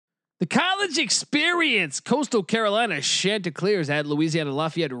The college experience, Coastal Carolina Chanticleers at Louisiana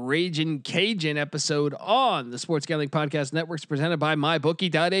Lafayette Raging Cajun episode on the Sports Gambling Podcast Network, presented by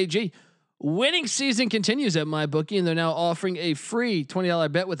MyBookie.ag. Winning season continues at MyBookie, and they're now offering a free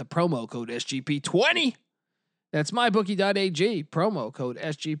 $20 bet with a promo code SGP20. That's MyBookie.ag, promo code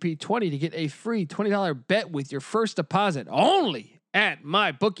SGP20 to get a free $20 bet with your first deposit only at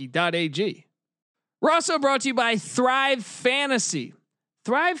MyBookie.ag. We're also brought to you by Thrive Fantasy.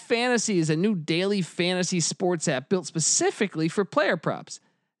 Thrive Fantasy is a new daily fantasy sports app built specifically for player props.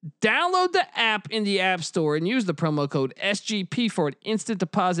 Download the app in the App Store and use the promo code SGP for an instant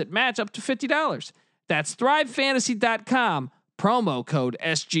deposit match up to $50. That's thrivefantasy.com, promo code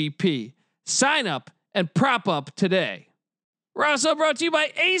SGP. Sign up and prop up today. We're also brought to you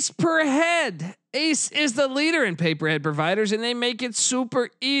by Ace Per Head. Ace is the leader in pay-per-head providers, and they make it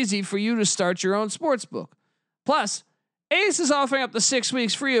super easy for you to start your own sportsbook. Plus, Ace is offering up to 6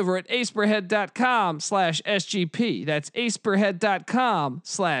 weeks free over at aceperhead.com/SGP. That's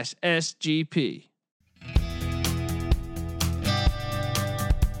aceperhead.com/SGP.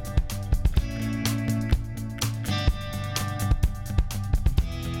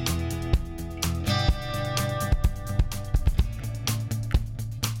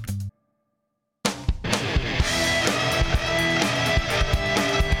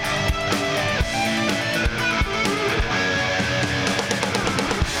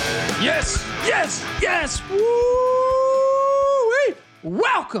 Yes. Woo-wee.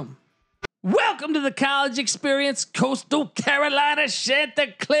 Welcome to the college experience, Coastal Carolina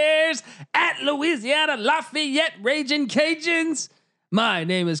Chanticleers at Louisiana Lafayette Raging Cajuns. My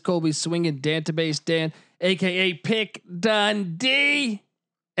name is Colby Swinging Database Dan, aka Pick Dundee.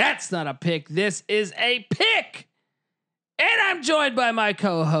 That's not a pick. This is a pick. And I'm joined by my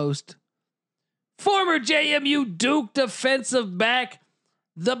co-host, former JMU Duke defensive back,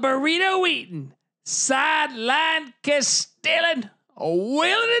 the burrito eating, sideline Castellan, wheeling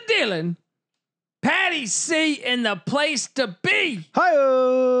and dealing, Patty C in the place to be.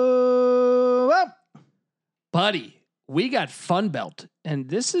 Hi-oh! Buddy, we got Fun Belt, and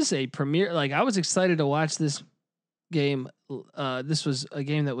this is a premiere. Like, I was excited to watch this game. This was a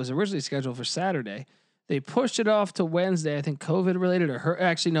game that was originally scheduled for Saturday. They pushed it off to Wednesday. I think COVID related, or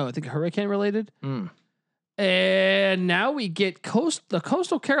I think hurricane related. And now we get the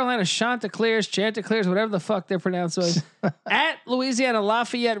Coastal Carolina Chanticleers, whatever the fuck they're pronounced as, at Louisiana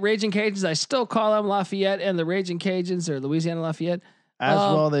Lafayette Raging Cajuns. I still call them Lafayette and the Raging Cajuns, or Louisiana Lafayette. As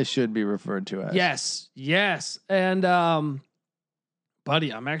well, they should be referred to as. Yes. And,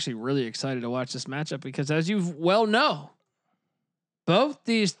 buddy, I'm actually really excited to watch this matchup because, as you well know, both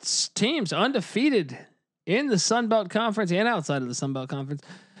these teams undefeated in the Sun Belt Conference and outside of the Sun Belt Conference.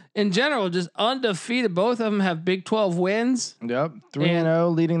 In general, just undefeated. Both of them have Big 12 wins. Yep,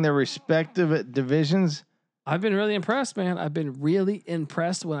 3-0, leading their respective divisions. I've been really impressed, man. I've been really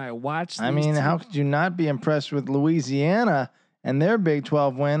impressed when I watched. How could you not be impressed with Louisiana and their Big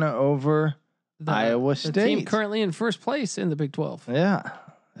 12 win over Iowa State? The team currently in first place in the Big 12. Yeah.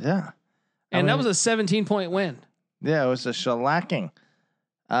 And that was a 17-point win. Yeah, it was a shellacking.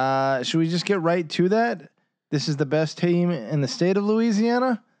 Should we just get right to that? This is the best team in the state of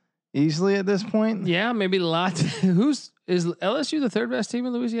Louisiana. Easily at this point. Yeah, maybe is LSU the third best team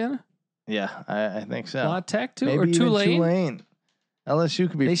in Louisiana? Yeah, I think so. La Tech too, maybe or Tulane? LSU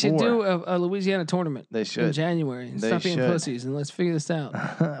could be. They should do a Louisiana tournament. They should in January. And stop being pussies and let's figure this out.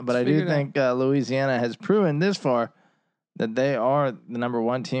 But I do think Louisiana has proven this far that they are the number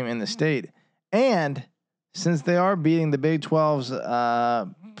one team in the state, and since they are beating the Big 12's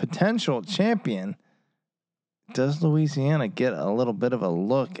potential champion. Does Louisiana get a little bit of a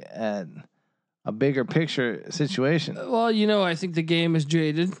look at a bigger picture situation? Well, I think the game is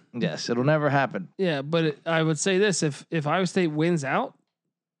jaded. Yes, it'll never happen. Yeah, but I would say this: if Iowa State wins out,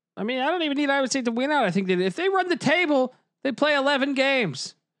 I don't even need Iowa State to win out. I think that if they run the table, they play 11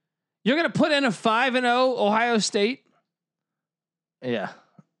 games. You're going to put in a 5-0 Ohio State. Yeah,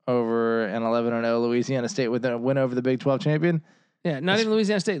 over an 11-0 Louisiana State with a win over the Big 12 champion. Yeah, not even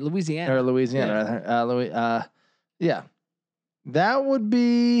Louisiana State, Louisiana. Or Louisiana, yeah. rather. Yeah, that would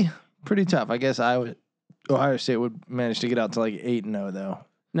be pretty tough. I guess Ohio State would manage to get out to like 8-0 though.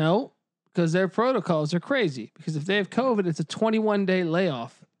 No, because their protocols are crazy. Because if they have COVID, it's a 21-day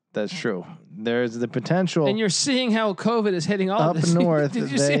layoff. That's true. There's the potential, and you're seeing how COVID is hitting all up this. north. Did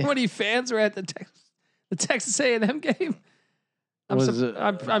you see how many fans were at the Texas A&M game?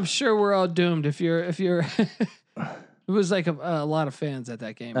 I'm sure we're all doomed if you're. It was like a lot of fans at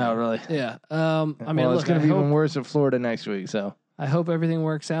that game. Oh, really? Yeah. Look, it's going to be even worse at Florida next week. So I hope everything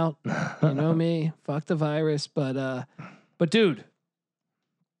works out. You know me, fuck the virus, but dude,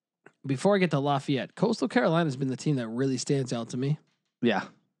 Before I get to Lafayette, Coastal Carolina has been the team that really stands out to me. Yeah.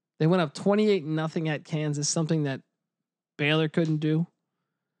 They went up 28-0 at Kansas, something that Baylor couldn't do,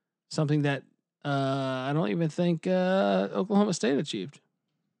 something that I don't even think Oklahoma State achieved.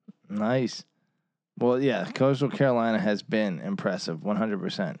 Nice. Well, yeah, Coastal Carolina has been impressive,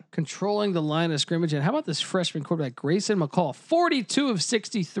 100%. Controlling the line of scrimmage. And how about this freshman quarterback, Grayson McCall, 42 of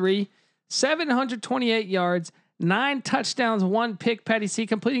 63, 728 yards, 9 touchdowns, 1 pick, Patty C,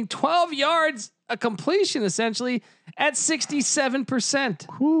 completing 12 yards, a completion essentially at 67%.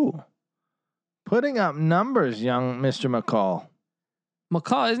 Whew. Putting up numbers, young Mr. McCall.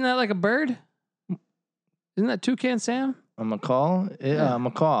 McCall, isn't that like a bird? Isn't that Toucan Sam? A McCall? Yeah.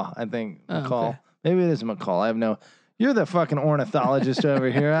 McCall, I think. Oh, McCall. okay. Maybe it is McCall. I have no. You're the fucking ornithologist over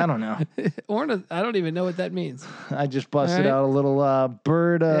here. I don't know. I don't even know what that means. I just busted Right. out a little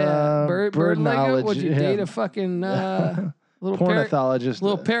bird bird knowledge. Would you date a fucking little ornithologist?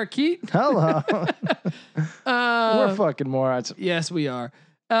 little parakeet? Hello. We're fucking morons. Yes, we are.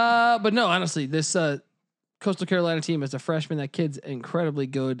 But no, honestly, this Coastal Carolina team as a freshman, that kid's incredibly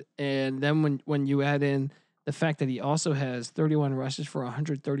good. And then when you add in the fact that he also has 31 rushes for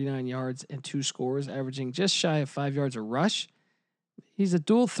 139 yards and 2 scores, averaging just shy of 5 yards a rush. He's a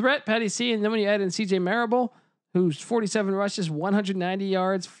dual threat, Patty C. And then when you add in CJ Marable, who's 47 rushes, 190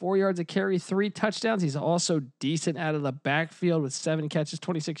 yards, 4 yards a carry, 3 touchdowns. He's also decent out of the backfield with 7 catches,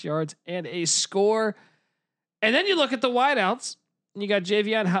 26 yards, and a score. And then you look at the wideouts. You got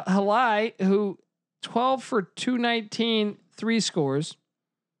Javion Halai, who 12 for 219, 3 scores.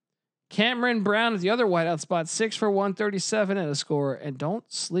 Cameron Brown at the other wideout spot, 6 for 137 and a score. And don't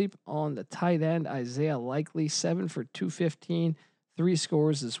sleep on the tight end, Isaiah Likely, 7 for 215, 3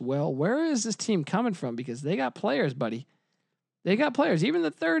 scores as well. Where is this team coming from? Because they got players, buddy. They got players. Even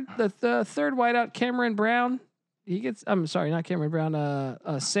the third wideout, Cameron Brown, I'm sorry, not Cameron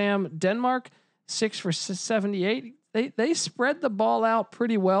Brown, Sam Denmark, 6 for 78. They spread the ball out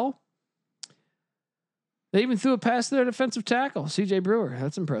pretty well. They even threw a pass to their defensive tackle, CJ Brewer.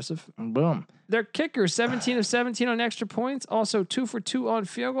 That's impressive. Boom. Their kicker, 17 of 17 on extra points, also 2 for 2 on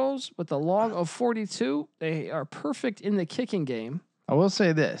field goals with a long of 42. They are perfect in the kicking game. I will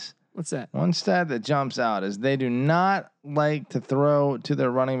say this. What's that? One stat that jumps out is they do not like to throw to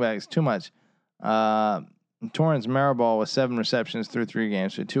their running backs too much. Torrance Marable with 7 receptions through 3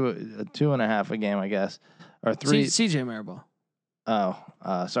 games, so 2.5 a game, I guess, or 3. CJ Marable. Oh,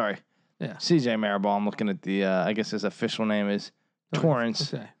 sorry. Yeah. CJ Marable. I'm looking at the. I guess his official name is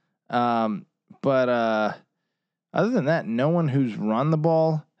Torrance. Okay. But other than that, no one who's run the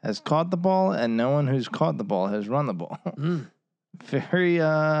ball has caught the ball, and no one who's caught the ball has run the ball. Very,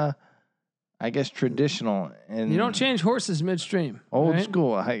 I guess, traditional. And you don't change horses midstream. old right?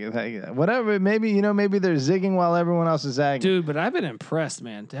 school. Whatever. Maybe maybe they're zigging while everyone else is zagging. Dude, but I've been impressed,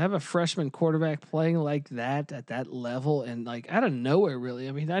 man, to have a freshman quarterback playing like that at that level and like out of nowhere, really.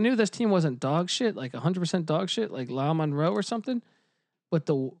 I mean, I knew this team wasn't dog shit, like 100% dog shit, like La Monroe or something. But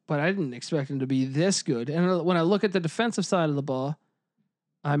I didn't expect him to be this good. And when I look at the defensive side of the ball,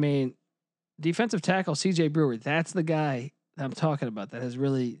 I mean, defensive tackle CJ Brewer, that's the guy that I'm talking about. That has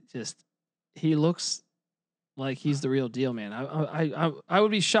really he looks like he's the real deal, man. I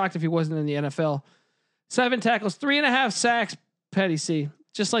would be shocked if he wasn't in the NFL. 7 tackles, 3.5 sacks, Petty C.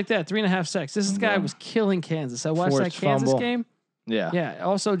 Just like that, 3.5 sacks. This guy was killing Kansas. I watched that Kansas game. Yeah. Yeah.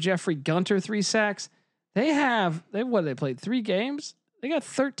 Also, Jeffrey Gunter, 3 sacks. They played 3 games. They got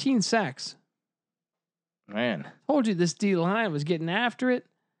 13 sacks. Man. Told you this D line was getting after it.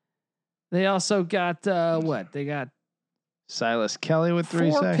 They also got They got Silas Kelly with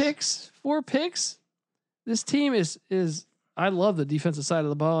 3 sacks. 4 picks. This team is. I love the defensive side of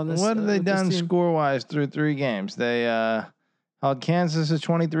the ball. What have they done score wise through 3 games? They held Kansas to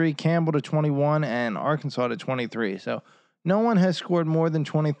 23, Campbell to 21, and Arkansas to 23. So no one has scored more than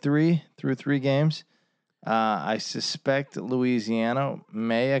 23 through 3 games. I suspect Louisiana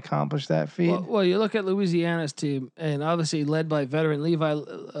may accomplish that feat. Well, you look at Louisiana's team, and obviously led by veteran Levi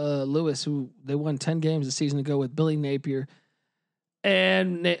Lewis, who they won 10 games a season ago with Billy Napier.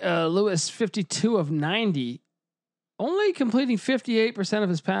 And Lewis, 52 of 90, only completing 58% of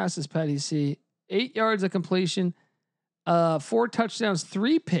his passes, Patty C. 8 yards of completion, 4 touchdowns,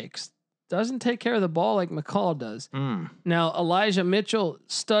 3 picks. Doesn't take care of the ball like McCall does. Now, Elijah Mitchell,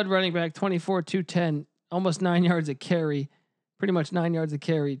 stud running back, 24, 210, almost 9 yards a carry, pretty much 9 yards a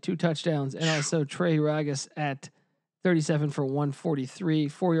carry, 2 touchdowns. And also Trey Ragas at 37 for 143,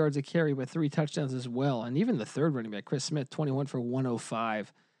 4 yards a carry with 3 touchdowns as well. And even the third running back, Chris Smith, 21 for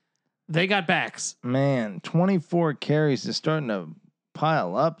 105. They got backs. Man, 24 carries is starting to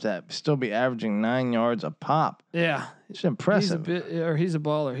pile up to still be averaging 9 yards a pop. Yeah, It's impressive. He's a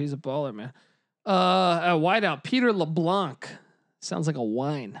baller. He's a baller, man. A wideout, Peter LeBlanc. Sounds like a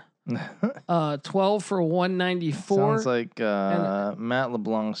wine. 12 for 194. Sounds like Matt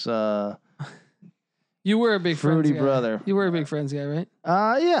LeBlanc's you were a big fruity Friends guy. brother. You were a big Friends guy, right?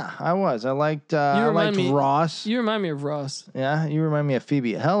 Yeah, I was. I liked Ross. You remind me of Ross. Yeah, you remind me of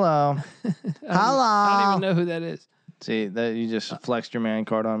Phoebe. Hello. Hello. I don't even know who that is. See, that you just flexed your man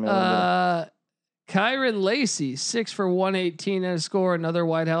card on me a little bit. Kyron Lacey, 6 for 118 and a score. Another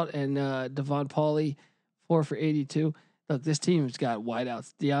wideout, and Devon Pauly, 4 for 82. Look, this team's got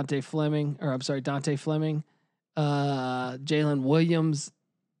wideouts. Dante Fleming, Jalen Williams,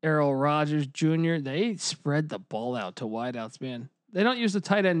 Errol Rogers Jr. They spread the ball out to wideouts, man. They don't use the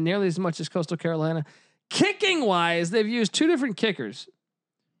tight end nearly as much as Coastal Carolina. Kicking wise, they've used 2 different kickers.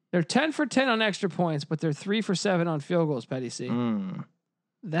 They're 10 for 10 on extra points, but they're 3 for 7 on field goals, Petty C.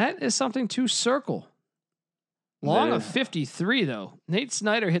 That is something to circle. Long of 53, though. Nate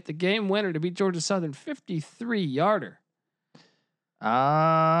Snyder hit the game winner to beat Georgia Southern, 53-yarder.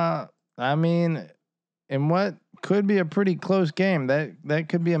 I mean, in what could be a pretty close game, that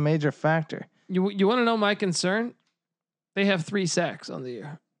could be a major factor. You want to know my concern? They have 3 sacks on the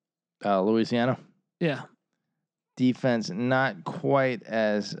year. Louisiana? Yeah. Defense not quite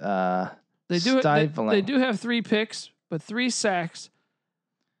as stifling. They do have 3 picks, but 3 sacks.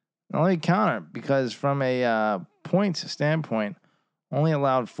 Only counter because from a points standpoint, only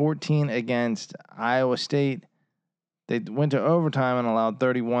allowed 14 against Iowa State. They went to overtime and allowed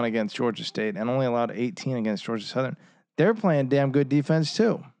 31 against Georgia State and only allowed 18 against Georgia Southern. They're playing damn good defense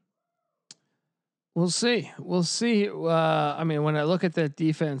too. We'll see. I mean, when I look at that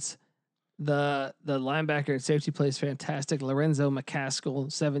defense, the linebacker at safety plays fantastic. Lorenzo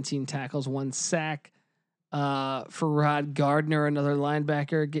McCaskill, 17 tackles, 1 sack. Farrod Gardner, another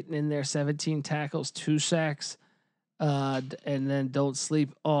linebacker, getting in there, 17 tackles, 2 sacks. And then don't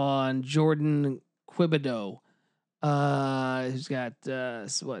sleep on Jordan Quibido, who's got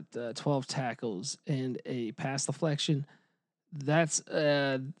 12 tackles and a pass deflection. That's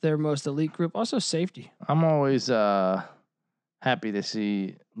their most elite group. Also safety. I'm always happy to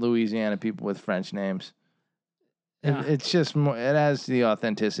see Louisiana people with French names. Yeah. It's just more, it adds to the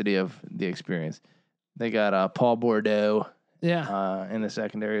authenticity of the experience. They got Paul Bordeaux, in the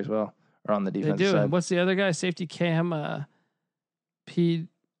secondary as well, or on the defensive side. What's the other guy? Safety Cam, P.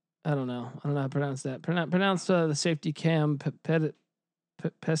 I don't know how to pronounce that. Pronounce the safety Cam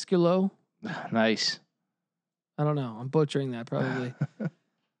Pesculo. Nice. I don't know. I'm butchering that probably.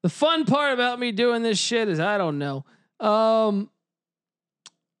 The fun part about me doing this shit is I don't know. But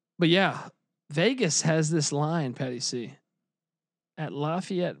yeah, Vegas has this line, Petty C, at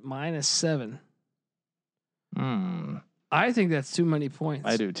Lafayette -7. I think that's too many points.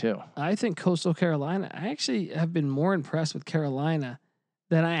 I do too. I think Coastal Carolina. I actually have been more impressed with Carolina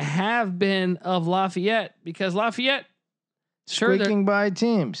than I have been of Lafayette, because Lafayette squeaking by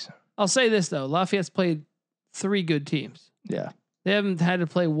teams. I'll say this though: Lafayette's played 3 good teams. Yeah, they haven't had to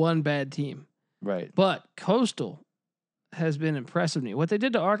play 1 bad team. Right. But Coastal has been impressive to me. What they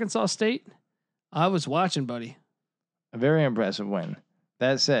did to Arkansas State, I was watching, buddy. A very impressive win.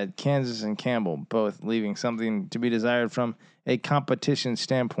 That said, Kansas and Campbell both leaving something to be desired from a competition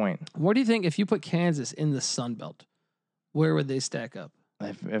standpoint. What do you think if you put Kansas in the Sun Belt? Where would they stack up?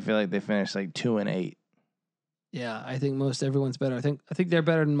 I feel like they finished like 2-8. Yeah, I think most everyone's better. I think they're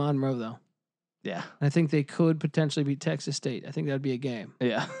better than Monroe though. Yeah, I think they could potentially beat Texas State. I think that'd be a game.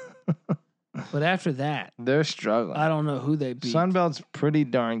 Yeah. But after that, they're struggling. I don't know who they beat. Sun Belt's pretty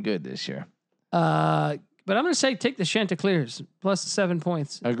darn good this year. But I'm going to say take the Chanticleers plus 7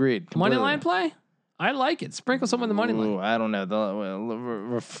 points. Agreed. Completely. Money line play? I like it. Sprinkle some of the money line. I don't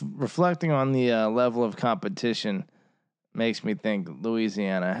know. Reflecting on the level of competition makes me think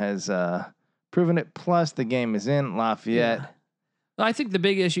Louisiana has proven it. Plus, the game is in Lafayette. Yeah. I think the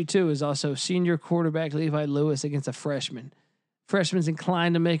big issue, too, is also senior quarterback Levi Lewis against a freshman. Freshman's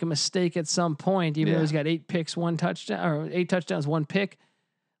inclined to make a mistake at some point, even though he's got 8 picks, 1 touchdown, or 8 touchdowns, 1 pick.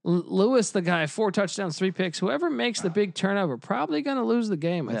 Lewis, the guy, 4 touchdowns, 3 picks. Whoever makes the big turnover probably going to lose the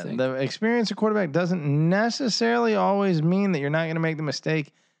game. I think the experience of quarterback doesn't necessarily always mean that you're not going to make the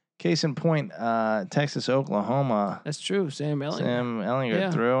mistake. Case in point, Texas, Oklahoma. That's true. Sam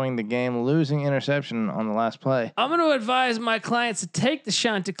Ellinger throwing the game, losing interception on the last play. I'm going to advise my clients to take the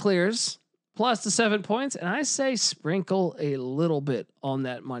Chanticleers plus the 7 points, and I say sprinkle a little bit on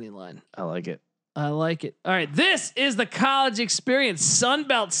that money line. I like it. All right, this is the college experience,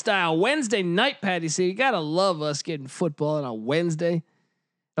 Sunbelt style, Wednesday night, Patty. So you gotta love us getting football on a Wednesday.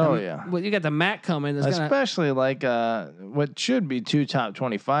 Oh yeah. Well, you got the MAC coming. Especially like what should be 2 top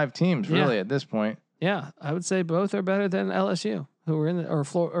 25 teams really at this point. Yeah, I would say both are better than LSU, who were in the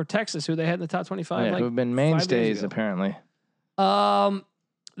or Texas, who they had in the top 25. Yeah, who've been mainstays apparently.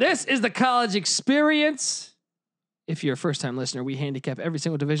 This is the college experience. If you're a first-time listener, we handicap every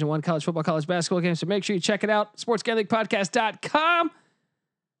single Division I college football, college basketball game. So make sure you check it out. SportsGamblingPodcast.com.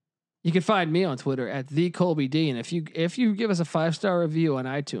 You can find me on Twitter at @TheColbyD. And if you give us a 5-star review on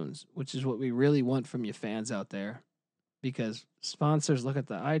iTunes, which is what we really want from you fans out there, because sponsors look at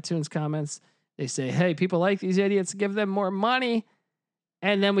the iTunes comments, they say, hey, people like these idiots, give them more money.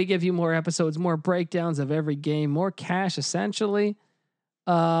 And then we give you more episodes, more breakdowns of every game, more cash essentially.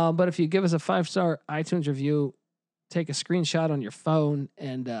 But if you give us a 5-star iTunes review, take a screenshot on your phone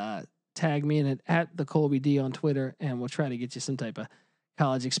and tag me in it at @TheColbyD on Twitter, and we'll try to get you some type of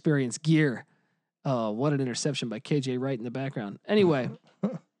college experience gear. What an interception by KJ Wright in the background. Anyway,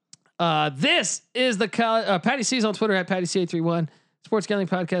 this is the Patty C's on Twitter at PattyC831. Sports Gambling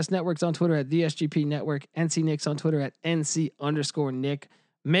Podcast Network's on Twitter at the SGP Network. NC Nick's on Twitter at NC_Nick.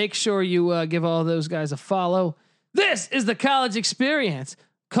 Make sure you give all those guys a follow. This is the college experience.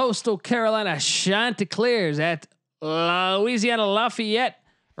 Coastal Carolina Chanticleers at Louisiana Lafayette,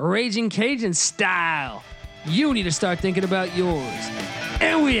 Raging Cajun style. You need to start thinking about yours.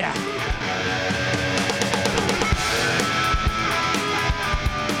 And we out.